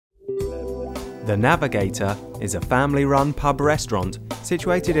The Navigator is a family-run pub-restaurant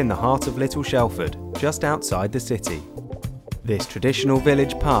situated in the heart of Little Shelford, just outside the city. This traditional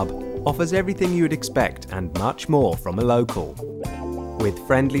village pub offers everything you would expect and much more from a local. With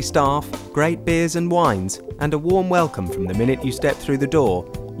friendly staff, great beers and wines, and a warm welcome from the minute you step through the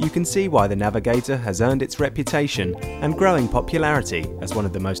door, you can see why the Navigator has earned its reputation and growing popularity as one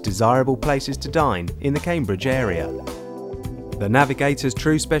of the most desirable places to dine in the Cambridge area. The Navigator's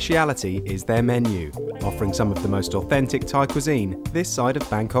true speciality is their menu, offering some of the most authentic Thai cuisine this side of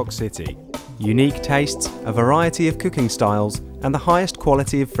Bangkok City. Unique tastes, a variety of cooking styles, and the highest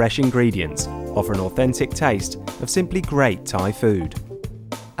quality of fresh ingredients offer an authentic taste of simply great Thai food.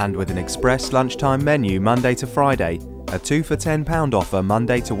 And with an express lunchtime menu Monday to Friday, a 2 for £10 offer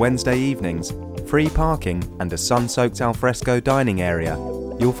Monday to Wednesday evenings, free parking and a sun-soaked alfresco dining area,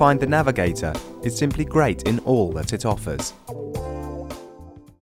 you'll find the Navigator is simply great in all that it offers.